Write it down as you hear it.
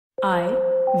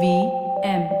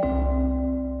IVM.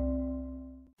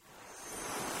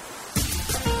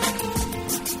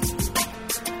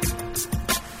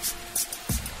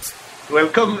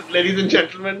 Welcome, ladies and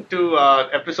gentlemen, to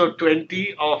episode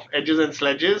 20 of Edges and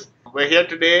Sledges. We're here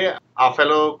today. Our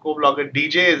fellow co-blogger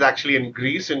DJ is actually in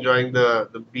Greece enjoying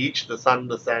the beach, the sun,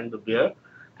 the sand, the beer.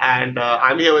 And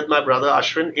I'm here with my brother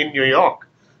Ashwin in New York.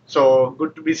 So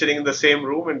good to be sitting in the same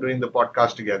room and doing the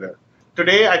podcast together.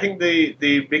 Today, I think the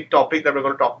big topic that we're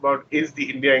going to talk about is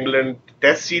the India-England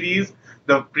Test series,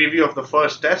 the preview of the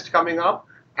first Test coming up,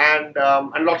 and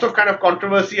lots of kind of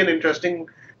controversy and interesting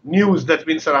news that's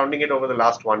been surrounding it over the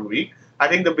last 1 week. I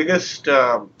think the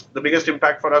biggest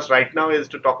impact for us right now is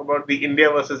to talk about the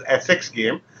India versus Essex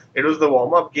game. It was the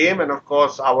warm-up game, and of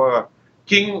course, our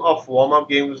king of warm-up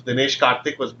games, Dinesh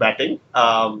Karthik, was batting.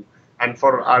 And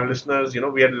for our listeners,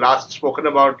 we had last spoken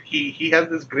about he has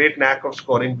this great knack of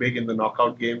scoring big in the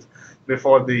knockout games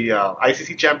before the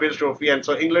ICC Champions Trophy, and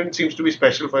so England seems to be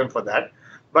special for him for that.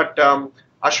 But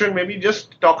Ashwin, maybe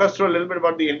just talk us through a little bit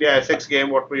about the India-Essex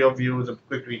game. What were your views? A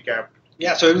quick recap.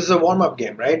 Yeah, so it was a warm-up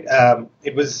game, right?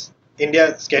 It was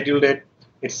India scheduled it.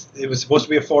 It was supposed to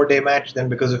be a 4-day match. Then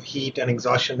because of heat and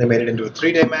exhaustion, they made it into a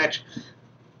 3-day match.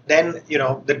 Then,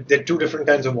 the two different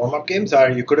kinds of warm-up games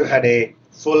are you could have had a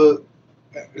full,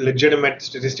 legitimate,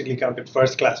 statistically counted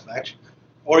first-class match,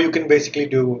 or you can basically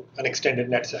do an extended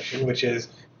net session, which is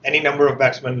any number of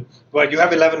batsmen. Well, you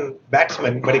have 11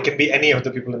 batsmen, but it can be any of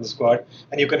the people in the squad.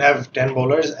 And you can have 10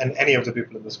 bowlers and any of the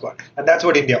people in the squad. And that's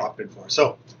what India opted for.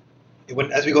 So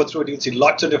as we go through it, you'll see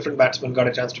lots of different batsmen got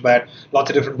a chance to bat, lots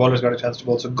of different bowlers got a chance to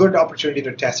bowl. So good opportunity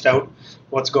to test out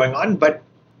what's going on, but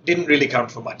didn't really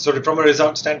count for much. So from a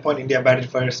result standpoint, India batted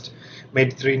first,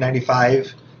 made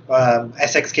 395.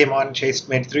 Essex came on, chased,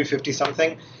 made 350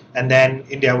 something. And then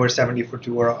India were 70 for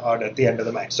 2 odd at the end of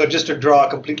the match. So just to draw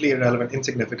completely irrelevant,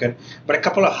 insignificant, but a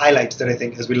couple of highlights that I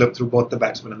think as we look through both the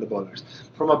batsmen and the bowlers.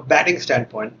 From a batting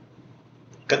standpoint,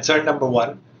 concern number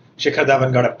one, Shikhar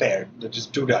Dhawan got a pair, which is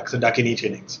 2 ducks, a duck in each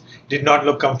innings. Did not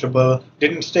look comfortable,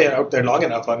 didn't stay out there long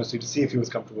enough, honestly, to see if he was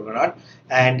comfortable or not.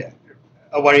 And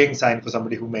a worrying sign for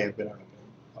somebody who may have been out of it.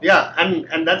 Yeah,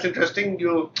 and that's interesting.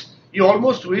 You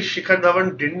almost wish Shikhar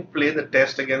Dhawan didn't play the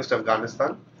Test against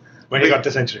Afghanistan. When he got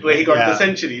the century. Where he got the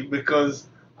century, because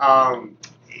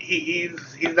he's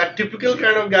that typical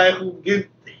kind of guy who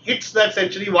hits that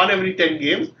century one every 10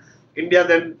 games. India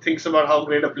then thinks about how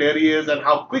great a player he is and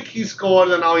how quick he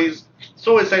scores and how he's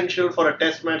so essential for a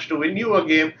Test match to win you a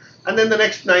game. And then the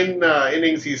next 9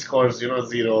 innings he scores, 0.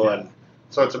 Yeah. And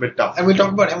so it's a bit tough. And we'll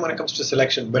talk about him when it comes to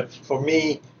selection. But for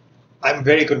me, I'm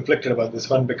very conflicted about this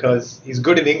one because he's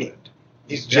good in England.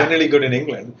 He's generally good in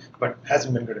England, but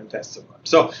hasn't been good in Tests so far.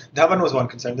 So Dhawan was one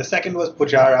concern. The second was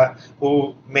Pujara,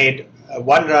 who made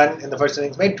 1 run in the first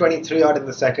innings, made 23 odd in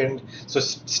the second, so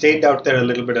stayed out there a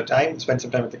little bit of time, spent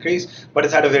some time at the crease, but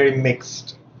has had a very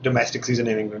mixed domestic season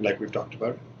in England, like we've talked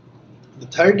about. The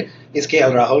third is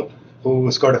KL Rahul, who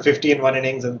scored a 50 in 1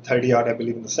 innings and 30 odd, I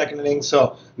believe, in the second innings.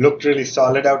 So looked really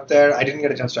solid out there. I didn't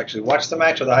get a chance to actually watch the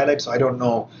match or the highlights, so I don't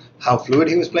know how fluid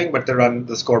he was playing, but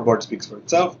the scoreboard speaks for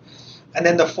itself. And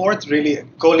then the fourth, really,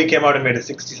 Kohli came out and made a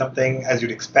 60-something, as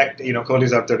you'd expect.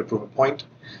 Kohli's out there to prove a point.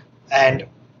 And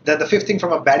the fifth thing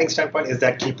from a batting standpoint is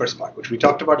that keeper spot, which we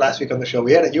talked about last week on the show.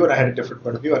 You and I had a different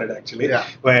point of view on it, actually,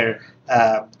 where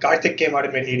Karthik came out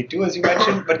and made 82, as you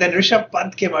mentioned, but then Rishabh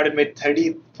Pant came out and made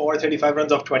 34, 35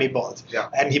 runs off 20 balls. Yeah.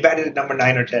 And he batted at number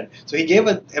 9 or 10. So he gave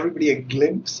everybody a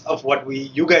glimpse of what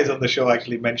you guys on the show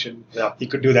actually mentioned. Yeah. He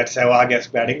could do that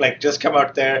Sehwag-esque batting, like just come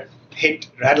out there,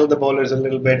 rattle the bowlers a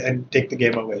little bit and take the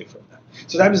game away from them.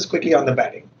 So that was quickly on the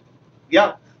batting.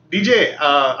 Yeah. DJ,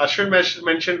 Ashwin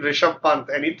mentioned Rishabh Pant.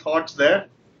 Any thoughts there?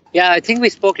 Yeah, I think we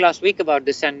spoke last week about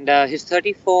this, and his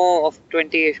 34 of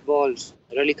 20-ish balls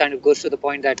really kind of goes to the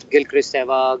point that Gilchrist,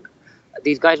 Sehwag,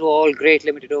 these guys were all great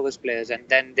limited overs players, and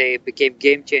then they became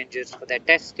game changers for their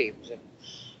Test teams. And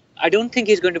I don't think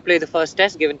he's going to play the first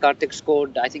Test, given Karthik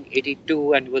scored, I think,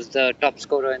 82 and was the top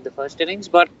scorer in the first innings.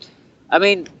 But I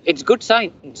mean, it's good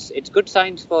signs. It's good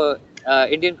signs for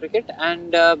Indian cricket,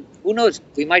 and who knows,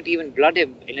 we might even blood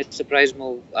him in a surprise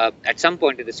move at some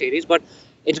point in the series. But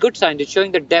it's good signs. It's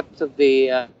showing the depth of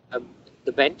the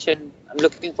bench, and I'm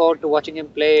looking forward to watching him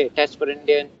play Test for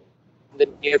India in the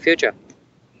near future.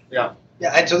 Yeah.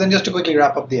 Yeah, and so then just to quickly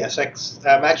wrap up the Essex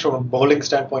match from a bowling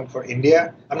standpoint for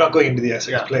India, I'm not going into the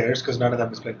Essex players because none of them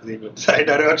has played for the England side.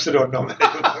 I also don't know many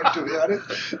of them, to be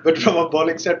honest. But from a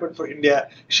bowling standpoint for India,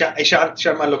 Ishant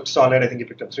Sharma looked solid. I think he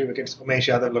picked up 3 wickets. Umesh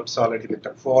Yadav looked solid. He picked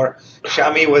up 4.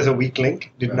 Shami was a weak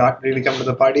link, did not really come to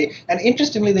the party. And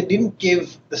interestingly, they didn't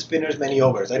give the spinners many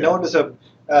overs. I know it was a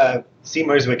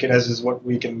seamer's wicket, as is what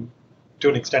we can, to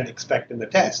an extent, expect in the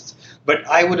tests. But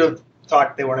I would have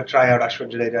thought they want to try out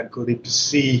Ashwin, Jadeja and Kuldeep to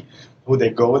see who they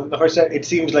go with in the first set. It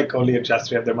seems like Kohli and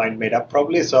Shastri have their mind made up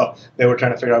probably, so they were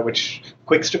trying to figure out which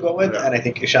quicks to go with, and I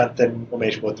think Ishant and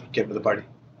Umesh both came to the party.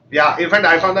 Yeah, in fact,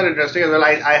 I found that interesting as well.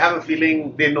 I have a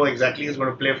feeling they know exactly who's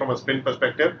going to play from a spin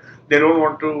perspective. They don't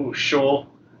want to show,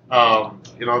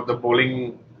 the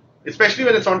bowling, especially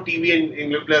when it's on TV and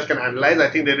England players can analyze. I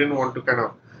think they didn't want to kind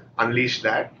of unleash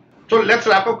that. So let's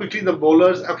wrap up quickly the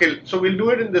bowlers. Okay, so we'll do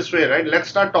it in this way, right? Let's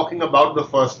start talking about the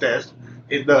first test,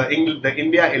 in the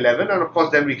India 11, and of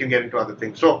course then we can get into other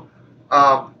things. So,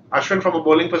 Ashwin, from a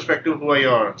bowling perspective, who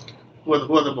are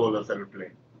the bowlers that will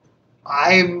play?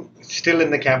 I'm still in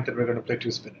the camp that we're going to play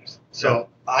two spinners. So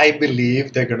I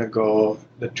believe they're going to go,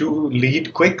 the two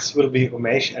lead quicks will be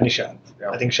Umesh and Ishant.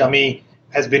 I think Shami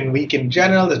has been weak in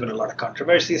general. There's been a lot of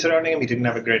controversy surrounding him. He didn't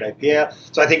have a great IPL.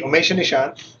 So I think Umesh and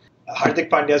Ishant, Hardik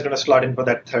Pandya is going to slot in for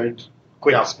that third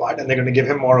quick spot, and they're going to give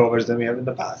him more overs than we have in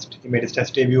the past. He made his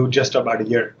test debut just about a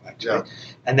year ago, actually.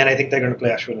 And then I think they're going to play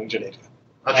Ashwin and Jadeja.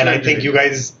 And I think you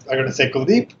guys are going to say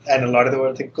Kuldeep, and a lot of the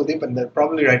world think Kuldeep, and they're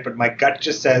probably right, but my gut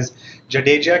just says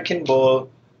Jadeja can bowl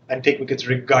and take wickets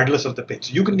regardless of the pitch.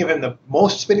 You can give him the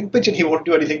most spinning pitch and he won't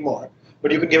do anything more,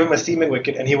 but you can give him a seaming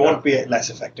wicket and he won't be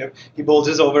less effective. He bowls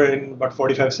his over in about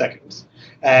 45 seconds,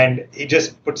 and he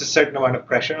just puts a certain amount of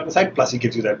pressure on the side, plus he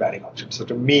gives you that batting option. So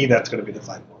to me, that's going to be the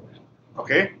 5 bowlers.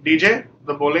 Okay, DJ,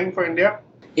 the bowling for India?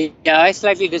 Yeah, I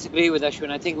slightly disagree with Ashwin.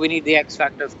 I think we need the X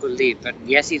factor of Kuldeep. And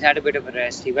yes, he's had a bit of a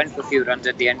rest. He went for a few runs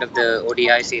at the end of the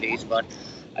ODI series, but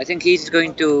I think he's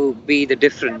going to be the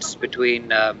difference between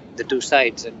the two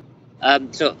sides.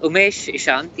 And so Umesh,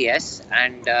 Ishant, yes,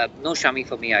 and no Shami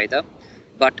for me either.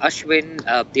 But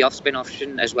Ashwin, the off-spin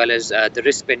option, as well as the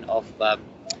wrist spin of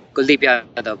Kuldeep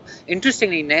Yadav.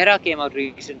 Interestingly, Nehra came out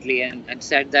recently and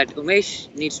said that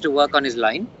Umesh needs to work on his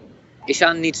line,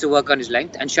 Ishant needs to work on his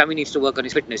length, and Shami needs to work on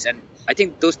his fitness. And I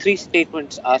think those three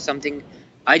statements are something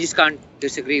I just can't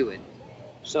disagree with.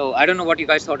 So I don't know what you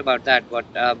guys thought about that, but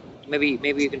maybe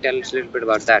you can tell us a little bit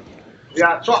about that.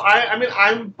 Yeah, so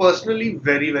I'm personally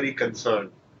very, very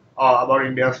concerned about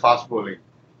India's fast bowling,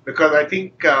 because I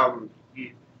think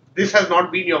this has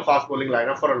not been your fast bowling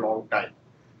lineup for a long time.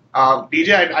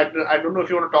 DJ, I don't know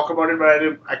if you want to talk about it,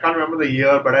 but I can't remember the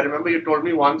year, but I remember you told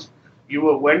me once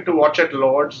you went to watch at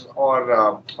Lord's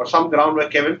or some ground where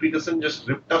Kevin Peterson just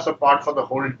ripped us apart for the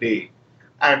whole day,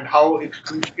 and how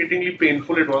excruciatingly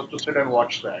painful it was to sit and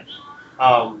watch that.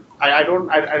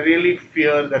 I really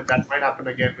fear that might happen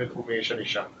again with Umesh and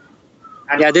Ishant.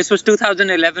 And this was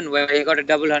 2011 where he got a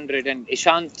double hundred and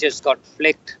Ishant just got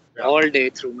flicked all day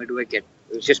through mid wicket.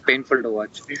 It was just painful to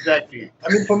watch. Exactly.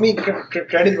 I mean, for me,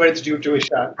 credit where it's due to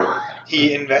Ishant.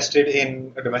 He invested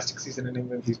in a domestic season in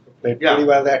England. He's played pretty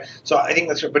well there. So I think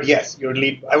that's right. But yes, your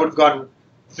lead, I would have gone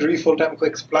 3 full-time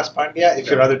quicks plus Pandya if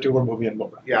your other two were Bhuvi and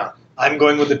Bumrah. Yeah. I'm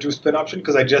going with the 2-spin option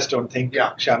because I just don't think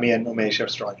Shami and Umesh are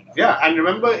strong enough. Yeah, and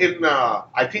remember in,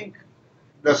 I think,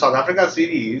 the South Africa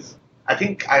series, I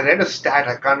think I read a stat,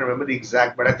 I can't remember the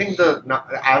exact, but I think the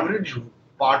average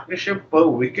partnership per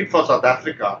wicket for South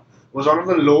Africa was one of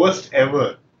the lowest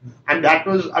ever. And that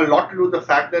was a lot to do with the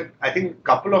fact that I think a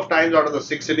couple of times out of the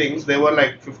 6 innings, they were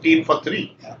like 15 for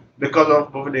 3 because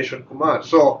of Bhuvaneshwar Kumar.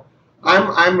 So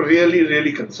I'm really,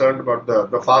 really concerned about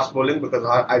the fast bowling, because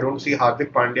I don't see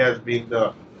Hardik Pandya as being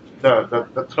the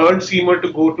third seamer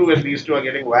to go to when these two are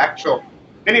getting whacked. So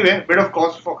anyway, bit of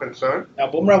cause for concern. Now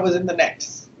Bumrah was in the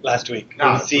nets last week. He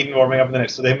was seen warming up in the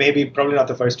nets. So they may be probably not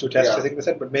the first 2 tests, I think they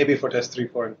said, but maybe for test 3,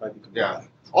 4 and 5.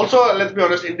 Also, let's be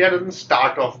honest, India doesn't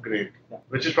start off great,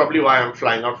 which is probably why I'm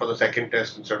flying out for the second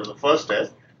test instead of the first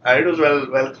test. It was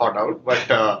well thought out,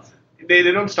 but they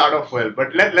don't start off well.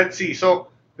 But let's see. So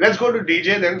let's go to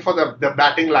DJ then for the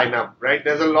batting lineup, right?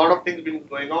 There's a lot of things been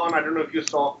going on. I don't know if you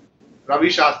saw, Ravi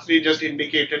Shastri just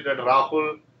indicated that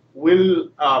Rahul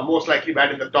will most likely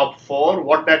bat in the top 4.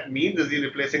 What that means, is he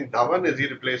replacing Dhawan? Is he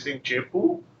replacing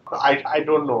Chepu? I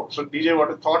don't know. So DJ, what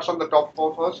are thoughts on the top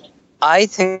 4 first? I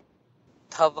think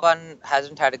Dhawan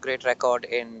hasn't had a great record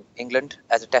in England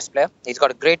as a test player. He's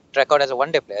got a great record as a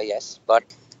one-day player, yes, but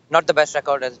not the best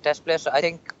record as a test player. So I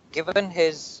think given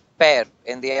his pair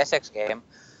in the Essex game,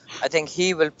 I think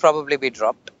he will probably be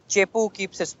dropped. Chepu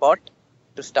keeps his spot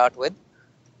to start with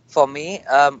for me.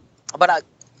 But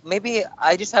maybe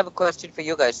I just have a question for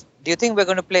you guys. Do you think we're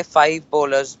going to play 5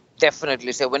 bowlers?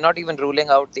 Definitely. So we're not even ruling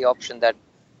out the option that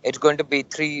it's going to be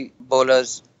 3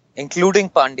 bowlers, including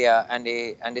Pandya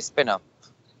and a spinner.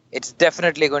 It's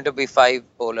definitely going to be 5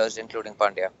 bowlers, including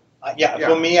Pandya.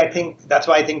 For me, I think that's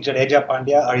why I think Jadeja,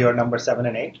 Pandya are your number 7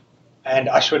 and 8. and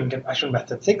Ashwin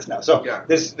bats at 6 now. So Yeah.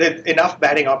 there's enough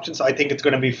batting options. So I think it's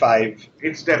going to be 5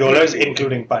 It's bowlers, definitely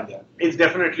including Pandya. it's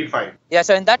definitely fine. Yeah,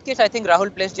 so in that case, I think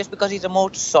Rahul plays just because he's a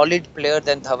more solid player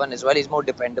than Dhawan as well. He's more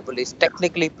dependable. He's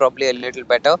technically probably a little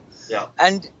better. Yeah.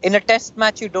 And in a test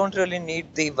match, you don't really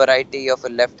need the variety of a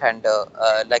left-hander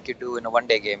like you do in a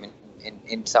one-day game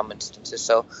in some instances.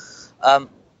 So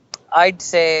I'd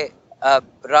say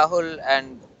Rahul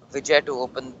and Vijay to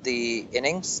open the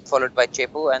innings, followed by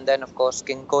Chepu, and then, of course,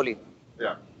 King Kohli.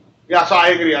 Yeah. Yeah, so I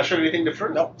agree. Ashwin, anything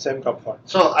different? No, same top 4.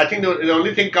 So I think the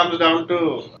only thing comes down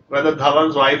to whether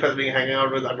Dhawan's wife has been hanging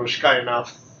out with Anushka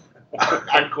enough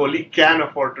and Kohli can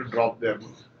afford to drop them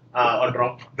or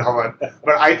drop Dhawan.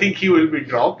 But I think he will be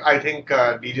dropped. I think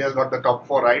DJ has got the top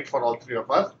 4 right for all 3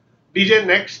 of us. DJ,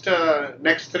 next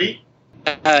 3.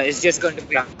 It's just going to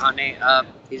be Rahane.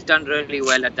 He's done really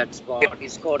well at that spot. He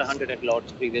scored 100 at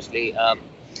Lords previously.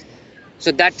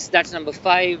 So that's number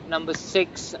 5. Number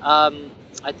 6,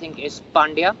 I think, is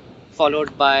Pandya,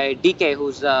 followed by DK,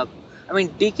 who's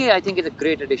DK I think is a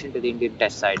great addition to the Indian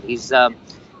Test side. He's a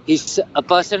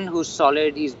person who's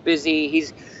solid. He's busy.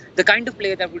 He's the kind of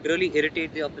player that would really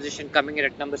irritate the opposition coming in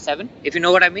at number 7, if you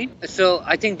know what I mean. So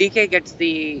I think DK gets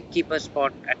the keeper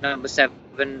spot at number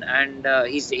 7, and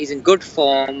he's in good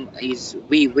form.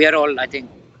 We are all, I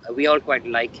think, we all quite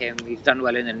like him. He's done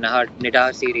well in the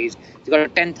Nidar series. He's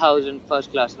got 10,000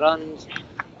 first-class runs.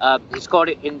 He scored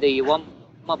it in the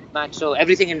warm-up match, so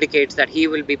everything indicates that he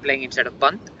will be playing instead of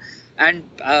Pant. And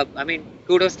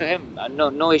kudos to him.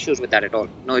 No issues with that at all.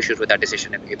 No issues with that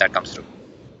decision if that comes through.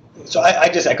 So I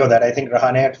just echo that. I think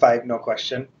Rahane at 5, no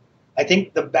question. I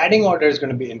think the batting order is going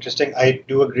to be interesting. I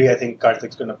do agree. I think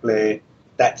Karthik's going to play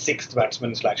that 6th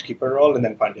batsman / keeper role, and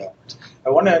then Pandya. I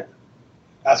want to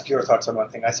ask your thoughts on one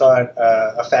thing. I saw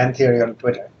a fan theory on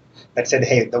Twitter that said,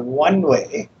 hey, the one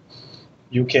way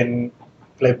you can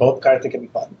play both Karthik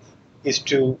and Pant is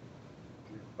to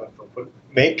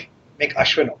make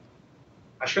Ashwin open.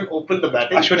 Ashwin open the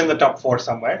batting. Ashwin in the top 4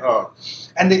 somewhere. Oh.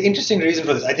 And the interesting reason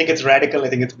for this, I think it's radical, I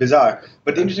think it's bizarre,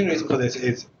 but the interesting reason for this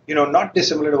is, not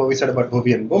dissimilar to what we said about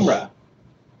Bhuvi and Bumrah.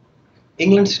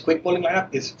 England's quick bowling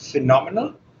lineup is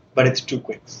phenomenal, but it's 2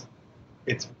 quicks.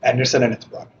 It's Anderson and it's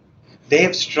Brown. They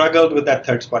have struggled with that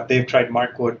 3rd spot. They've tried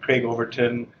Mark Wood, Craig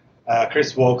Overton,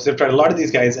 Chris Wokes. They've tried a lot of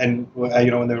these guys, and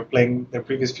when they were playing their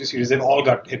previous few series, they've all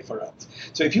got hit for runs.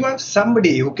 So if you have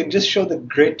somebody who can just show the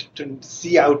grit to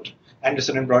see out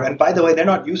Anderson and Brown, and by the way, they're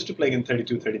not used to playing in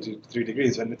 33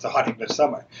 degrees when it's a hot English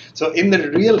summer. So in the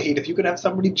real heat, if you could have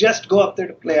somebody just go up there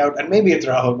to play out, and maybe it's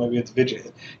Rahul, maybe it's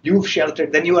Vijay, you've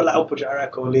sheltered, then you allow Pujara,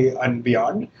 Kohli, and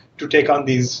beyond to take on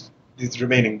these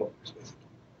remaining bowlers.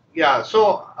 Yeah,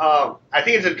 so I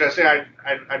think it's interesting.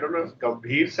 I don't know if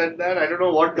Gambhir said that. I don't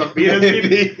know what Gambhir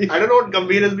has been. I don't know what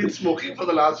Gambhir has been smoking for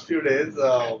the last few days.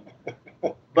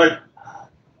 But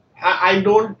I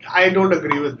don't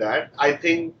agree with that. I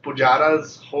think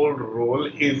Pujara's whole role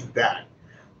is that.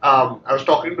 I was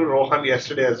talking to Rohan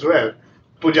yesterday as well.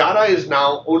 Pujara is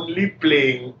now only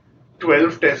playing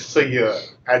 12 tests a year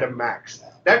at a max.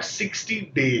 That's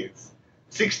 60 days.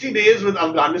 60 days with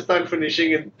Afghanistan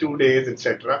finishing in 2 days,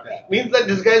 etc. means that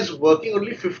this guy is working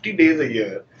only 50 days a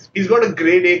year. He's got a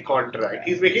grade A contract.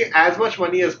 He's making as much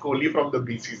money as Kohli from the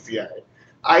BCCI.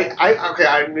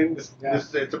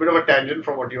 It's a bit of a tangent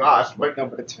from what you asked, but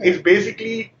it's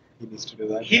basically he needs to do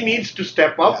that. He needs to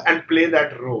step up and play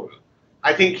that role.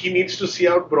 I think he needs to see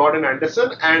out Broad and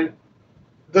Anderson. And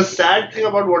the sad thing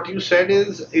about what you said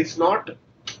is it's not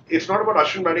about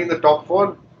Ashwin batting in the top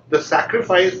 4. The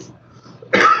sacrifice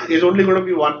is only going to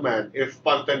be one man if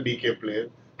Pant and DK play.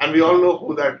 And we all know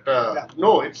who that...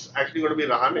 No, it's actually going to be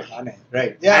Rahane.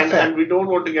 Right. Yeah, and we don't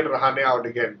want to get Rahane out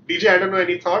again. DJ, I don't know,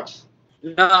 any thoughts?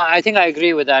 No, I think I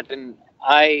agree with that. And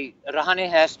Rahane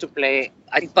has to play.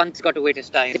 I think Pant's got to wait his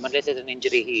time. Unless there's an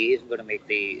injury, he isn't going to make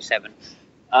the 7.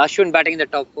 Ashwin batting in the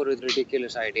top 4 is a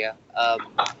ridiculous idea.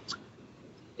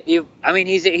 He's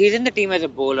in the team as a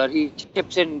bowler. He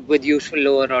chips in with useful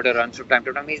lower order runs from time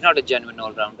to time. He's not a genuine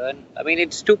all-rounder. And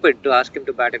it's stupid to ask him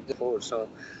to bat at the 4. So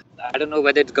I don't know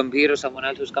whether it's Gambhir or someone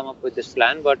else who's come up with this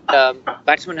plan. But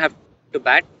batsmen have to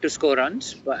bat to score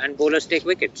runs and bowlers take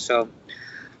wickets. So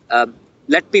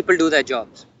let people do their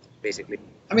jobs, basically.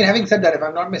 Having said that, if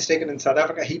I'm not mistaken, in South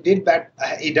Africa, he did bat.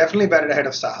 He definitely batted ahead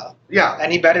of Saha. Yeah.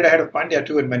 And he batted ahead of Pandya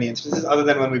too in many instances, other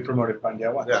than when we promoted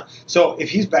Pandya once. Yeah. So if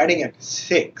he's batting at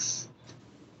 6,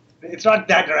 it's not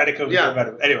that radical.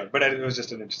 Yeah. Anyway, but it was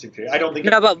just an interesting theory. I don't think...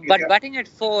 but batting at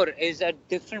 4 is a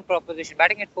different proposition.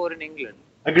 Batting at 4 in England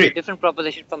Agreed. is a different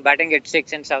proposition from batting at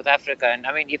 6 in South Africa. And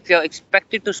if you're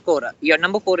expected to score, your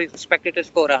number 4 is expected to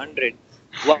score 100,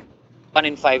 1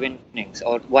 in 5 innings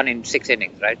or 1 in 6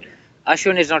 innings, right?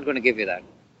 Ashwin is not going to give you that.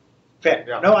 Fair.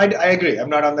 Yeah. No, I agree. I'm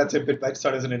not on that same bit, but I just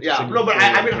thought it was an interesting. Yeah, no, but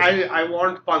I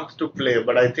want Pant to play,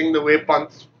 but I think the way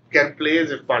Pant can play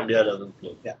is if Pandya doesn't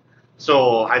play. Yeah.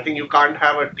 So I think you can't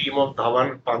have a team of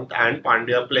Dhawan, Pant, and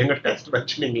Pandya playing a test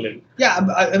match in England. Yeah,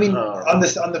 I mean, on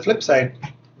the flip side,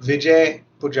 Vijay,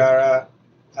 Pujara,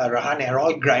 Rahane are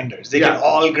all grinders. They can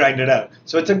all grind it out.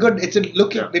 So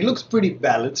it looks pretty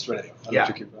balanced. Right? I'll let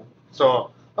you keep going.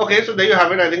 So okay, so there you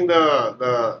have it. I think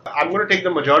I'm going to take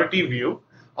the majority view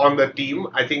on the team.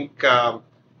 I think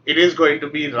it is going to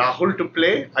be Rahul to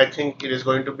play. I think it is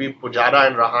going to be Pujara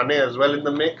and Rahane as well in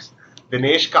the mix.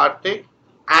 Dinesh Karthik.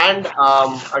 And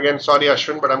again, sorry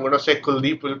Ashwin, but I'm going to say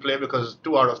Kuldeep will play because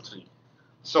 2 out of 3.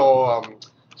 So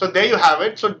there you have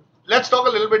it. So let's talk a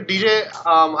little bit, DJ.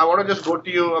 I want to just go to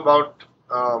you about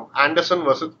Anderson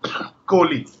versus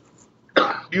Kohli.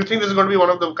 Do you think this is going to be one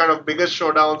of the kind of biggest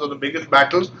showdowns or the biggest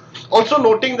battles? Also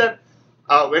noting that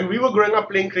when we were growing up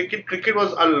playing cricket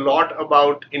was a lot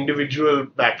about individual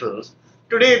battles.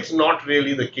 Today it's not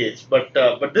really the case, but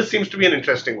this seems to be an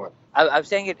interesting one. I'm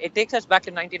saying it takes us back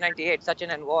to 1998,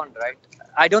 Sachin and Vaughan, right?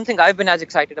 I don't think I've been as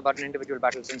excited about an individual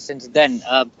battle since then.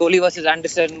 Kohli versus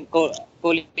Anderson.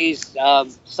 Kohli's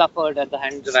suffered at the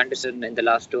hands of Anderson in the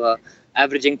last tour,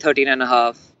 averaging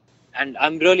 13.5. And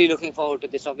I'm really looking forward to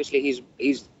this. Obviously,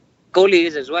 Kohli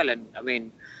is as well. And I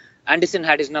mean, Anderson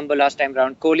had his number last time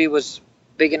round. Kohli was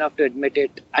big enough to admit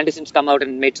it. Anderson's come out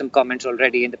and made some comments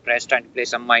already in the press, trying to play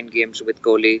some mind games with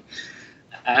Kohli.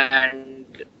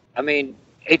 And I mean,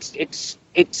 it's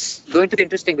going to be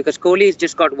interesting because Kohli's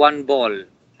just got one ball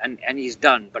and he's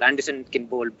done. But Anderson can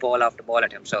bowl ball after ball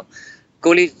at him. So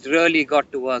Kohli's really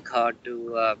got to work hard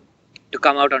to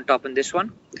come out on top in this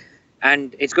one.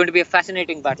 And it's going to be a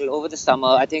fascinating battle over the summer.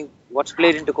 I think what's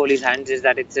played into Kohli's hands is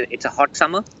that it's a hot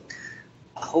summer.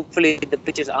 Hopefully the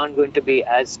pitches aren't going to be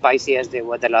as spicy as they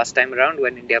were the last time around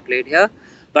when India played here.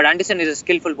 But Anderson is a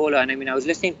skillful bowler. And I mean, I was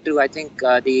listening to, I think,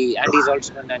 the Andy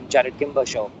Zoltzman and Jared Kimber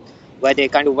show, where they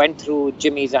kind of went through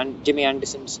Jimmy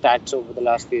Anderson's stats over the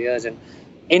last few years. And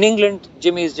in England,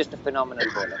 Jimmy is just a phenomenal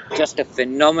bowler. Just a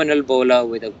phenomenal bowler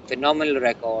with a phenomenal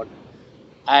record.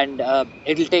 And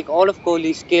it'll take all of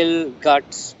Kohli's skill,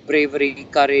 guts, bravery,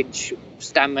 courage,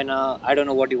 stamina. I don't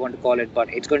know what you want to call it,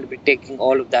 but it's going to be taking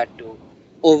all of that to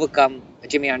overcome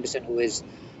Jimmy Anderson, who is,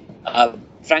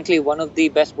 frankly, one of the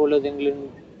best bowlers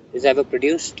England has ever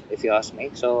produced, if you ask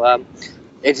me. So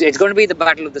it's going to be the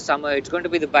battle of the summer. It's going to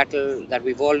be the battle that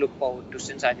we've all looked forward to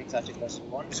since I think Sachin Vasan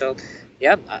won. So,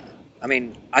 yeah, I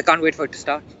mean, I can't wait for it to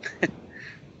start.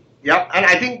 Yeah, and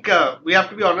I think we have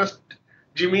to be honest.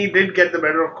 Jimmy did get the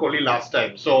better of Kohli last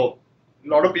time. So a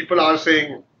lot of people are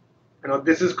saying,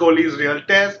 this is Kohli's real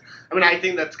test. I mean, I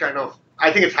think it's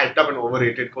hyped up and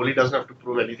overrated. Kohli doesn't have to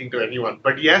prove anything to anyone.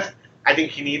 But yes, I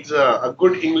think he needs a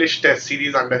good English test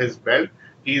series under his belt.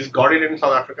 He's got it in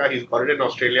South Africa. He's got it in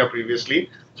Australia previously.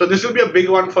 So this will be a big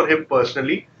one for him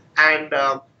personally. And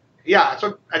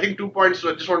so I think 2 points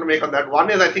I just want to make on that.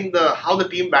 One is I think how the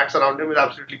team bats around him is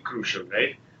absolutely crucial,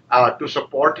 right? To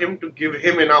support him, to give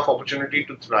him enough opportunity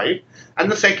to thrive.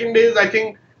 And the second is, I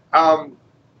think,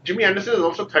 Jimmy Anderson is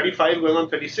also 35 going on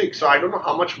 36. So I don't know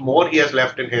how much more he has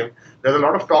left in him. There's a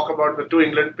lot of talk about the 2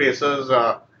 England pacers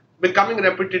becoming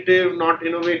repetitive, not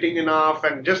innovating enough,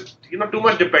 and just, too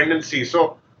much dependency.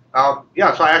 So, so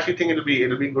I actually think it'll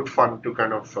be good fun to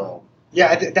kind of...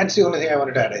 that's the only thing I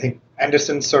wanted to add. I think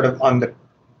Anderson's sort of on the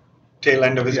tail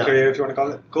end of his career, if you want to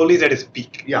call it. Kohli's at his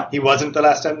peak. Yeah. He wasn't the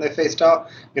last time they faced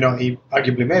off. He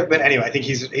arguably may have been. Anyway, I think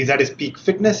he's at his peak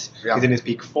fitness. Yeah. He's in his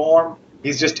peak form.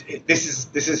 He's just this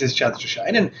is his chance to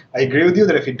shine. And I agree with you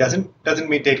that if he doesn't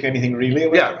mean taking anything really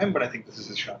away from him, but I think this is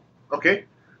his shot. Okay,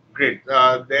 great.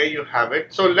 There you have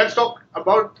it. So let's talk a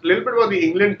little bit about the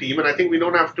England team, and I think we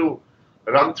don't have to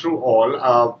run through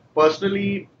all.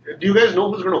 Personally, do you guys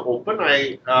know who's going to open?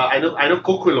 I know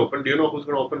Cook will open. Do you know who's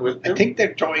going to open with him? I think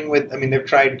they're toying with. I mean, they've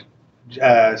tried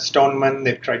Stoneman,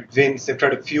 they've tried Vince, they've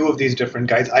tried a few of these different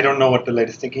guys. I don't know what the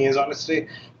latest thinking is, honestly.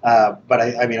 But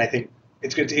I think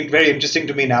it's very interesting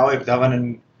to me now if Dhawan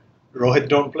and Rohit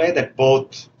don't play, that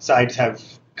both sides have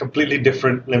completely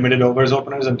different limited overs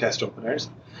openers and test openers.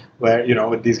 Where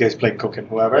with these guys playing Cook and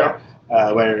whoever.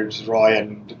 Whereas Roy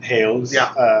and Hales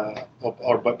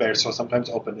or Bairstow sometimes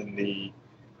open in the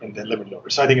limited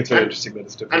overs. So I think it's very interesting that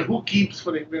it's different. And who keeps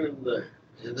for England in the...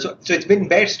 So it's been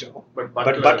Bairstow, but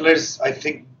Butler's, I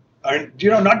think, aren't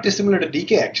not dissimilar to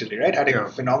DK actually, right? Had a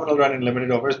phenomenal run in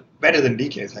limited overs, better than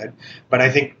DK's had. But I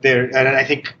think I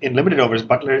think in limited overs,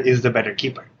 Butler is the better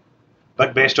keeper.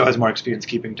 But Bairstow has more experience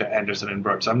keeping to Anderson and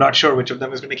Bird. So I'm not sure which of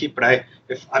them is going to keep. But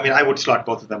I would slot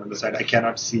both of them on the side. I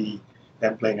cannot see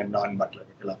them playing a non-Butler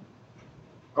 11.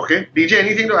 Okay. DJ,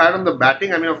 anything to add on the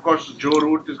batting? I mean, of course, Joe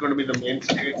Root is going to be the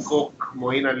mainstay. Cook,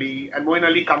 Moeen Ali. And Moeen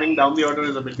Ali coming down the order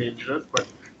is a bit dangerous. But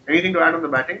anything to add on the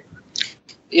batting?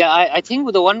 Yeah, I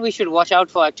think the one we should watch out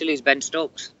for actually is Ben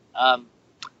Stokes.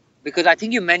 Because I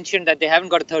think you mentioned that they haven't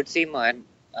got a third seamer, and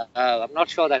I'm not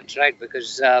sure that's right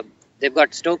because they've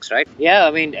got Stokes, right? Yeah,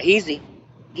 I mean he's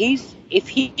if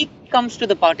he comes to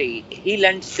the party, he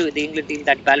lends to the England team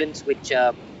that balance which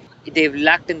they've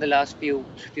lacked in the last few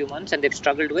months and they've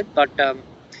struggled with. But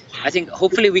I think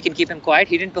hopefully we can keep him quiet.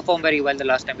 He didn't perform very well the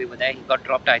last time we were there. He got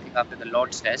dropped, I think, after the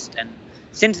Lord's Test, and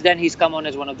since then he's come on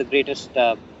as one of the greatest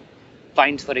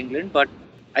finds for England. But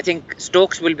I think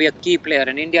Stokes will be a key player,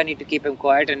 and India need to keep him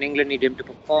quiet, and England need him to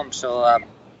perform. So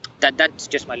that's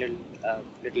just my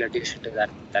little addition to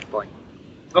that point.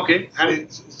 Okay. And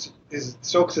Is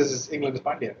Stokes is England's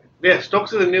Pandya? Right? yeah,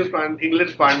 Stokes is England's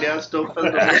Pandya. Stokes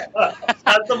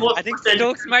has the most I think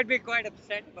potential. Stokes might be quite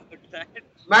upset about that.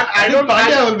 Man, I think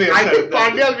Pandya will be I upset. think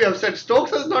Pandya will be upset.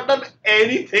 Stokes has not done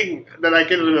anything that I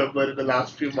can remember in the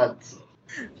last few months.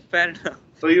 Fair enough.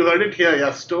 So you heard it here.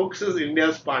 Yeah, Stokes is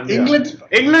India's Pandya.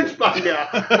 England's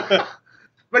Pandya.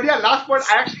 But yeah, last point.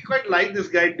 I actually quite like this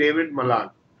guy, David Malan.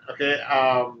 Okay,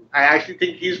 I actually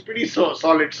think he's pretty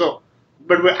solid. So,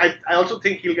 but I also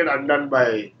think he'll get undone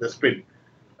by the spin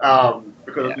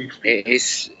because of the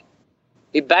experience.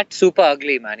 He bats super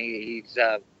ugly, man. He's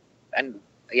and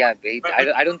yeah,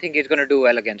 I don't think he's going to do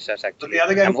well against us. So Actually, the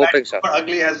other guy I'm who hoping bats so. super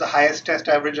ugly has the highest test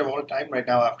average of all time right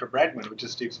now after Bradman, which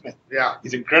is Steve Smith. Yeah.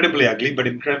 He's incredibly ugly, but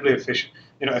incredibly efficient,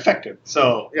 effective.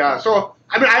 So Yeah, so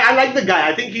I mean, I like the guy.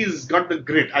 I think he's got the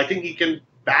grit. I think he can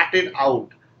bat it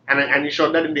out, and he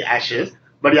showed that in the Ashes.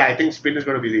 But yeah, I think spin is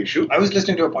going to be the issue. I was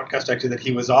listening to a podcast actually that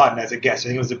he was on as a guest. I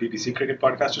think it was a BBC cricket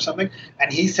podcast or something,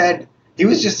 and he said he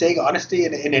was just saying honestly,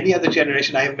 in any other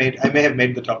generation, I may have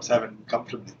made the top 7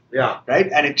 comfortably. Yeah.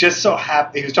 Right, and it just so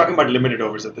happened. He was talking about limited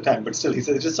overs at the time, but still, he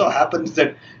said it just so happens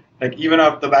that, like, even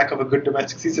off the back of a good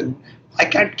domestic season, I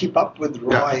can't keep up with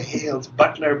Roy, Hales,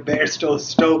 Butler, Bairstow,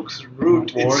 Stokes,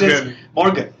 Root. It's just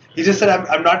Morgan. He just said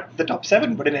I'm not the top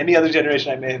 7, but in any other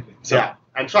generation, I may have been. So, yeah,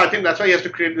 and so I think that's why he has to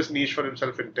create this niche for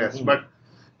himself in Test. But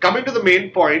coming to the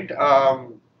main point,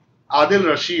 Adil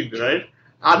Rashid, right?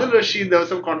 Adil Rashid, there was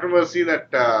some controversy that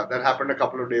happened a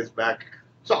couple of days back.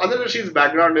 So Adil Rashid's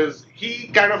background is he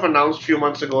kind of announced a few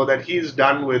months ago that he's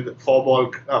done with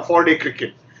 4-day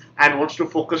cricket and wants to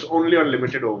focus only on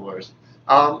limited overs.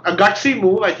 A gutsy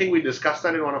move. I think we discussed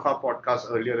that in one of our podcasts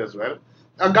earlier as well.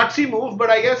 A gutsy move,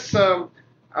 but I guess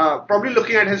probably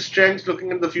looking at his strengths,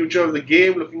 looking at the future of the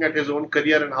game, looking at his own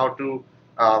career and how to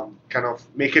kind of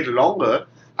make it longer.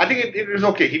 I think it was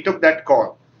okay. He took that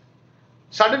call.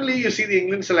 Suddenly, you see the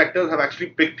England selectors have actually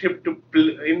picked him to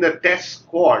play in the Test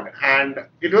squad, and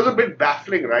it was a bit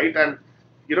baffling, right? And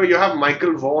you have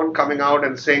Michael Vaughan coming out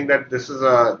and saying that this is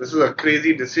a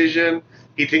crazy decision.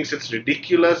 He thinks it's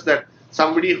ridiculous that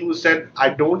somebody who said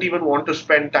I don't even want to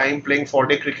spend time playing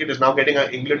 4-day cricket is now getting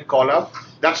an England call up.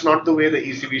 That's not the way the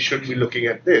ECB should be looking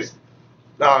at this.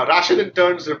 Rashid in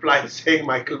turns replies saying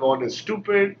Michael Vaughan is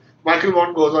stupid. Michael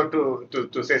Vaughan goes on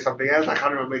to say something else. I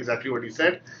can't remember exactly what he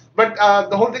said. But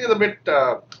the whole thing is a bit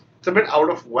out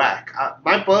of whack.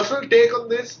 My personal take on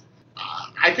this,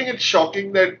 I think it's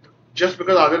shocking that just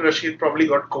because Adil Rashid probably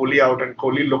got Kohli out and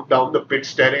Kohli looked down the pitch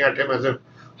staring at him as if,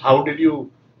 how did you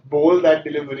bowl that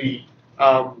delivery?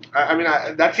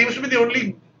 That seems to be the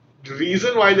only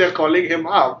reason why they're calling him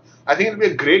up. I think it would be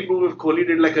a great move if Kohli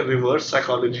did like a reverse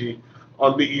psychology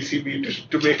on the ECB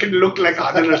to make it look like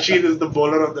Adil Rashid is the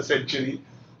bowler of the century.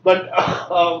 But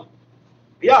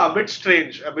yeah, a bit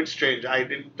strange. I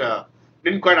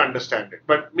didn't quite understand it.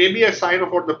 But maybe a sign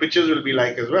of what the pitches will be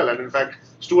like as well. And in fact,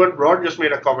 Stuart Broad just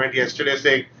made a comment yesterday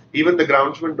saying even the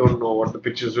groundsmen don't know what the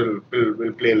pitches will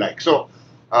play like. So,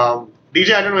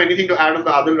 DJ, I don't know anything to add on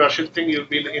the Adil Rashid thing. You've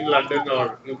been in London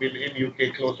or you've been in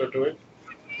UK closer to it.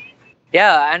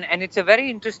 Yeah, and it's a very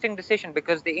interesting decision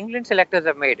because the England selectors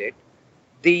have made it.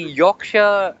 The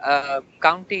Yorkshire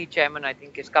county chairman, I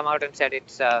think, has come out and said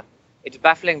it's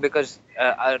baffling because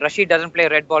Rashid doesn't play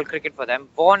red ball cricket for them.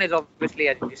 Vaughan is obviously,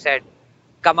 as you said,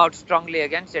 come out strongly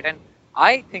against it. And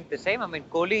I think the same. I mean,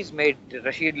 Kohli's made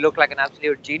Rashid look like an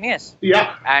absolute genius.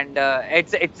 Yeah. And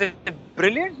it's a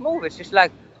brilliant move. It's just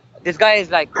like, this guy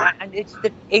is like, and it's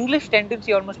the English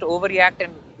tendency almost to overreact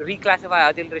and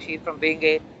reclassify Adil Rashid from being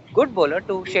a good bowler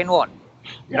to Shane Warne,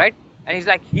 right? And he's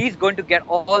like, he's going to get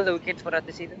all the wickets for us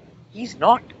this season. He's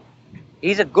not.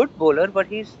 He's a good bowler, but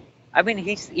he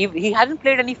hasn't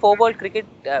played any 4-ball cricket,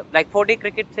 like 4-day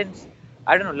cricket since,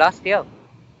 I don't know, last year.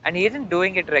 And he isn't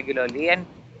doing it regularly. And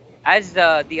as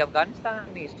the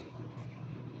Afghanistan is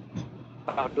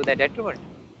to their detriment.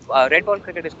 red ball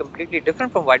cricket is completely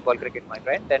different from white ball cricket, my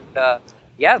friend. And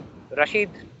yeah, Rashid,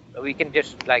 we can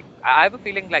just like, I have a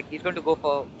feeling like he's going to go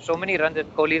for so many runs,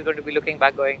 and Kohli is going to be looking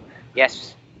back going,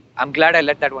 yes, I'm glad I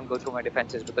let that one go through my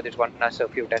defenses because it's won us a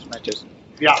few test matches.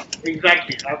 Yeah,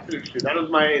 exactly, absolutely. That was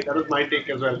my take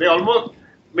as well. They almost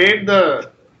made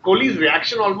the Kohli's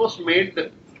reaction almost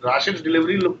made Rashid's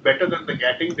delivery look better than the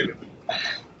Gatting delivery.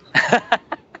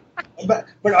 But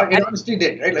it honestly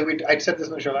did, right? Like I said this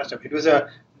on the show last time. It was a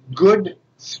good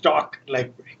stock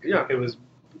leg break. Yeah. It was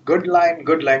good line,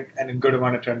 good length, and in good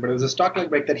amount of turn. But it was a stock leg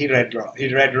break that he read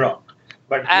wrong.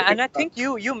 But And I think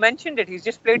you mentioned it. He's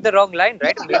just played the wrong line,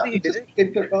 right? Maybe he didn't.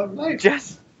 Hit the wrong line.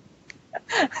 Just.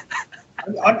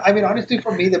 I mean, honestly,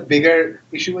 for me, the bigger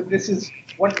issue with this is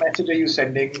what message are you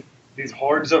sending these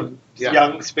hordes of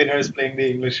young spinners playing the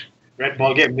English red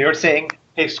ball game? They're saying,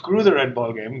 hey, screw the red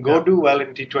ball game. Go do well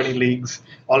in T20 leagues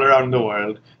all around the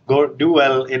world. Go do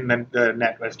well in the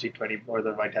NatWest T20 or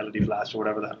the Vitality Blast or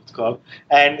whatever the hell it's called.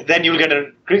 And then you'll get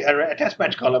a test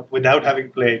match call-up without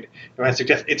having played domestic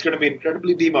test. It's going to be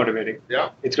incredibly demotivating.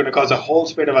 Yeah. It's going to cause a whole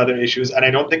spate of other issues. And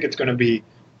I don't think it's going to be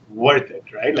worth it,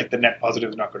 right? Like the net positive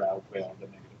is not going to outweigh all the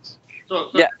negatives.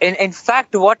 So Yeah, in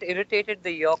fact, what irritated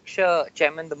the Yorkshire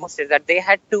chairman the most is that they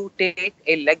had to take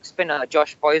a leg spinner,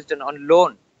 Josh Poisden, on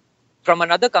loan from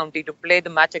another county to play the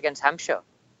match against Hampshire.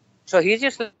 So he's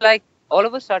just like, all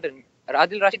of a sudden,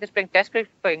 Adil Rashid is playing test cricket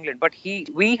for England, but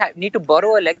we need to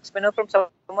borrow a leg spinner from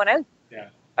someone else. Yeah.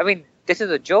 I mean, this is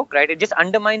a joke, right? It just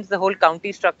undermines the whole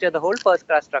county structure, the whole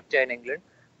first-class structure in England,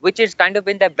 which has kind of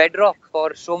been their bedrock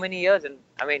for so many years. And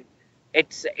I mean,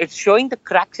 it's showing the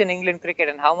cracks in England cricket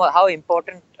and how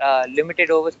important limited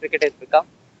overs cricket has become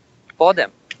for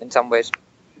them in some ways.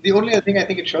 The only other thing I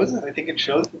think it shows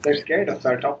that they're scared of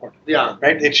their top order. Yeah.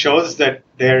 Right? It shows that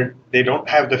they don't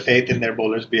have the faith in their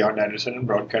bowlers beyond Anderson and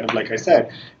Broad, kind of like I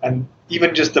said. And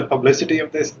even just the publicity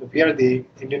of this, the PR, the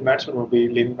Indian batsmen will be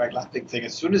leaning back laughing, saying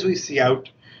as soon as we see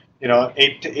out,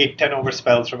 10 over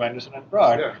spells from Anderson and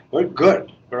Broad, we're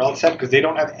good. We're all set because they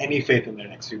don't have any faith in their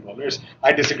next few bowlers.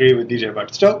 I disagree with DJ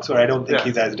about Stokes, where I don't think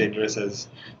he's as dangerous as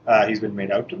he's been made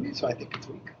out to be. So I think it's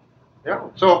weak. Yeah.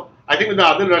 So I think with the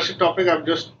other Rashid topic,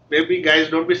 maybe guys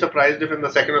don't be surprised if in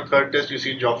the second or third test you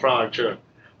see Jofra Archer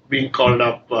being called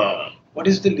up. What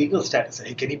is the legal status?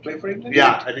 Can he play for England?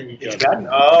 Yeah, I think he can. It's done?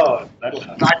 Oh, that'll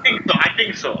happen. I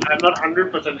think so. I'm not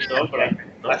 100% sure, but I think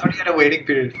so. I thought he had a waiting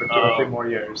period for 2 or 3 more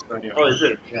years. So anyway. Oh, is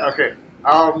it? Yeah. Okay.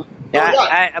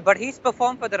 But he's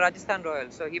performed for the Rajasthan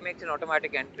Royals, so he makes an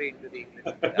automatic entry into the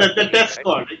England. The test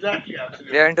squad, exactly,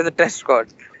 absolutely. Yeah, into the test squad.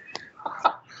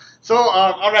 So,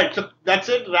 all right, so that's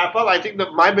it, wrap up. I think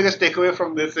my biggest takeaway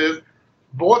from this is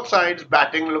both sides'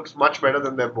 batting looks much better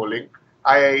than their bowling.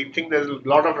 I think there's a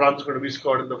lot of runs going to be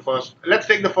scored in the first. Let's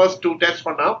take the first 2 tests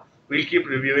for now. We'll keep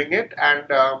reviewing it. And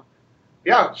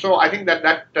so I think that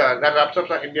wraps up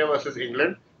our India versus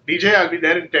England. DJ, I'll be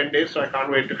there in 10 days, so I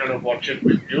can't wait to kind of watch it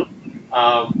with you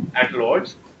at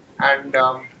Lord's. And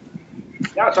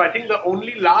so I think the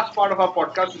only last part of our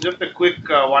podcast is just a quick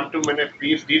 1-2 minute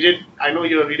piece. DJ, I know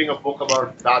you're reading a book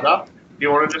about Dada. Do you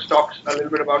want to just talk a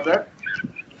little bit about that?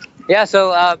 Yeah,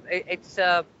 so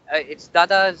it's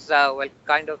Dada's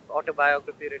kind of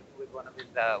autobiography written with one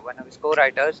of his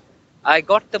co-writers. I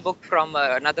got the book from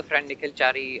another friend, Nikhil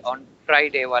Chari, on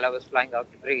Friday while I was flying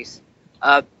out to Greece.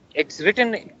 It's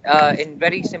written in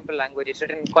very simple language. It's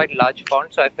written in quite large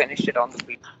font, so I finished it on the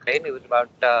plane. It was about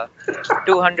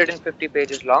 250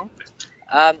 pages long.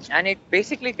 And it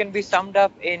basically can be summed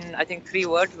up in, I think, 3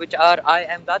 words, which are, I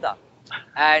am Dada.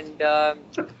 And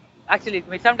actually, it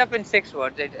can be summed up in 6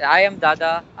 words. I am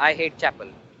Dada, I hate Chapel.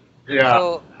 Yeah.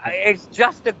 So it's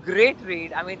just a great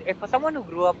read. I mean, if for someone who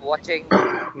grew up watching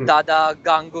Dada,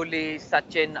 Ganguly,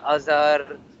 Sachin,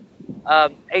 Azhar,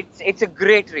 it's a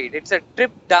great read. It's a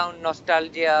trip down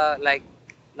nostalgia, like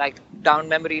down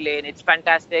memory lane. It's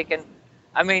fantastic, and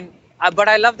I mean, but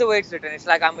I love the way it's written. It's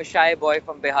like I'm a shy boy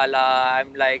from Behala.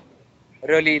 I'm like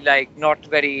really like not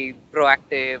very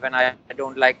proactive, and I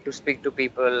don't like to speak to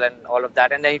people and all of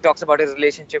that. And then he talks about his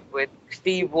relationship with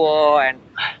Steve Waugh and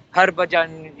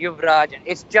Harbhajan, Yuvraj, and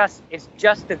it's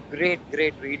just a great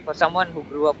read for someone who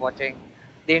grew up watching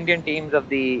the Indian teams of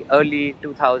the early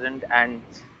 2000s and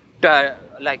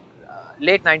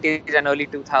late 90s and early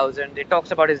 2000s. It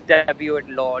talks about his debut at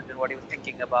Lord's and what he was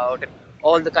thinking about, and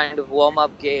all the kind of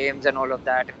warm-up games and all of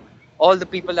that. All the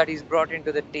people that he's brought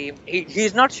into the team.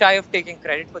 He's not shy of taking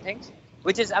credit for things,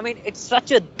 which is, I mean, it's such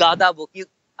a Dada book.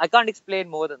 I can't explain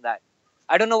more than that.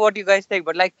 I don't know what you guys think,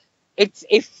 but like, it's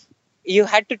if you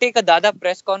had to take a Dada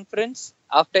press conference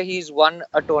after he's won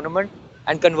a tournament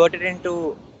and convert it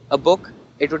into a book,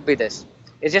 it would be this.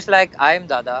 It's just like, I am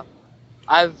Dada.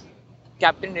 I've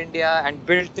captained India and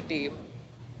built the team,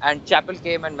 and Chappell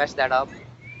came and messed that up.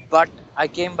 But I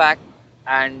came back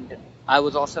and I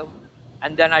was awesome.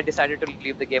 And then I decided to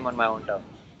leave the game on my own terms.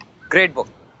 Great book.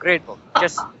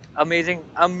 Just amazing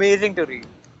to read.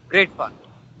 Great fun.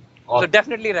 Awesome. So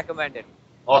definitely recommend it.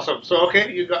 Awesome. So,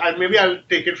 okay, maybe I'll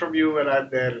take it from you when I'm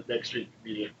there next week.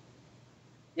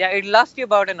 Yeah, it'll last you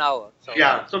about an hour. So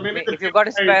yeah, so maybe if you've got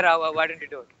a spare hour, why don't you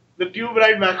do it? The tube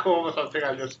ride back home or something,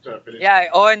 I'll just finish. Yeah,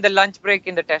 or in the lunch break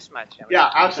in the test match. Yeah,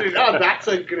 absolutely. Oh, that's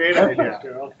a great idea.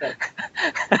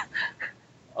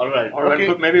 All right. Or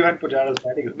okay. maybe when Pujara's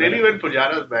batting. Maybe when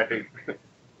Pujara's batting.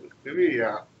 Maybe,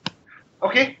 yeah.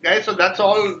 Okay, guys. So that's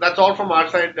all from our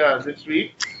side this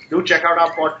week. Do check out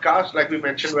our podcast. Like we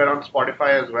mentioned, we're on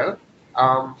Spotify as well.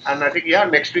 And I think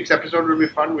next week's episode will be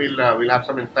fun. We'll have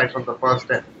some insights on the first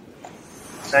 10.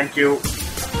 Thank you.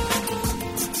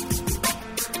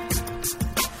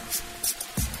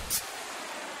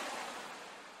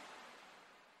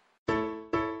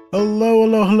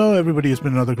 Hello, everybody. It's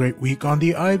been another great week on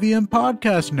the IVM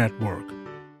Podcast Network.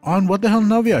 On What the Hell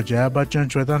Navya, Jaya Bachchan,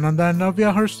 Shwetananda and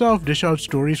Navya herself dish out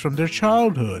stories from their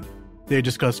childhood. They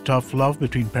discuss tough love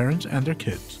between parents and their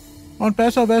kids. On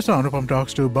Paisa Vaisa, Anupam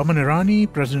talks to Baman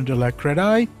Irani, President-elect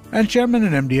Credai, and Chairman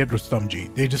and MD at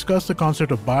Rustamji. They discuss the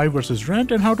concept of buy versus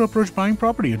rent and how to approach buying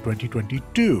property in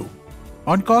 2022.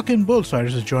 On Cock and Bull,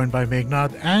 Cyrus is joined by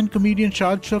Meghnad and comedian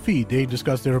Shad Shafi. They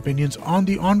discuss their opinions on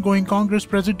the ongoing Congress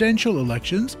presidential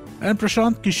elections and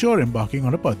Prashant Kishore embarking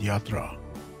on a Padyatra.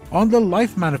 On the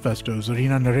Life Manifesto,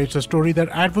 Zarina narrates a story that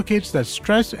advocates that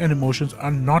stress and emotions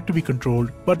are not to be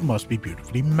controlled but must be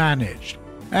beautifully managed.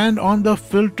 And on the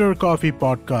Filter Coffee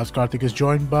podcast, Karthik is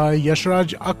joined by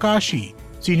Yashraj Akashi,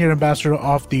 Senior Ambassador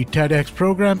of the TEDx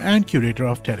program and Curator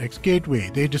of TEDx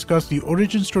Gateway. They discuss the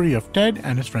origin story of TED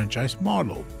and his franchise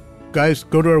model. Guys,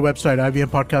 go to our website,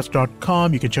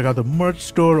 ivmpodcast.com. You can check out the merch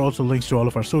store, also links to all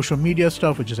of our social media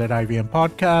stuff, which is at IVM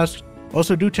Podcast.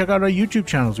 Also, do check out our YouTube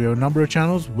channels. We have a number of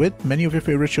channels with many of your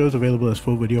favorite shows available as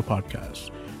full video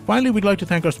podcasts. Finally, we'd like to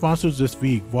thank our sponsors this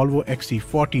week, Volvo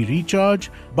XC40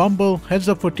 Recharge, Bumble, Heads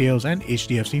Up for Tails, and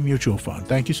HDFC Mutual Fund.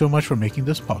 Thank you so much for making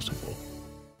this possible.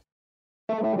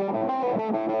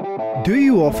 Do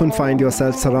you often find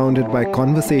yourself surrounded by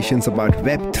conversations about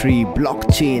Web3,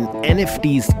 blockchain,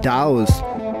 NFTs,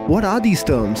 DAOs? What are these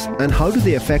terms and how do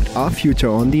they affect our future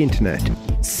on the internet?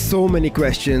 So many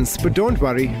questions, but don't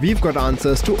worry, we've got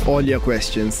answers to all your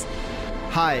questions.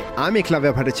 Hi, I'm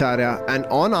Eklavya Bhattacharya, and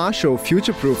on our show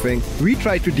Future Proofing, we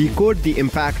try to decode the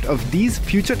impact of these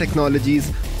future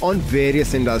technologies on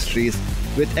various industries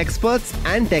with experts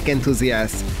and tech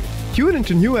enthusiasts. Tune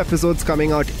into new episodes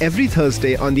coming out every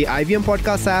Thursday on the IVM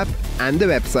Podcast app and the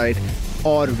website,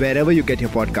 or wherever you get your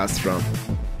podcasts from.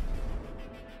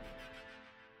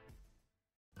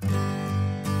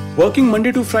 Working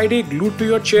Monday to Friday glued to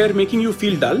your chair making you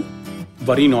feel dull?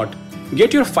 Worry not.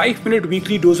 Get your 5-minute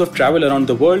weekly dose of travel around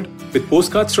the world with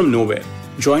postcards from nowhere.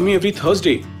 Join me every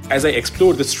Thursday as I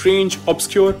explore the strange,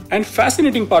 obscure, and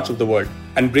fascinating parts of the world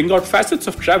and bring out facets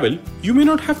of travel you may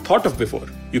not have thought of before.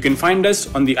 You can find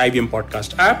us on the IVM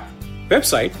Podcast app,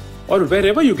 website, or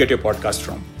wherever you get your podcast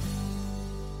from.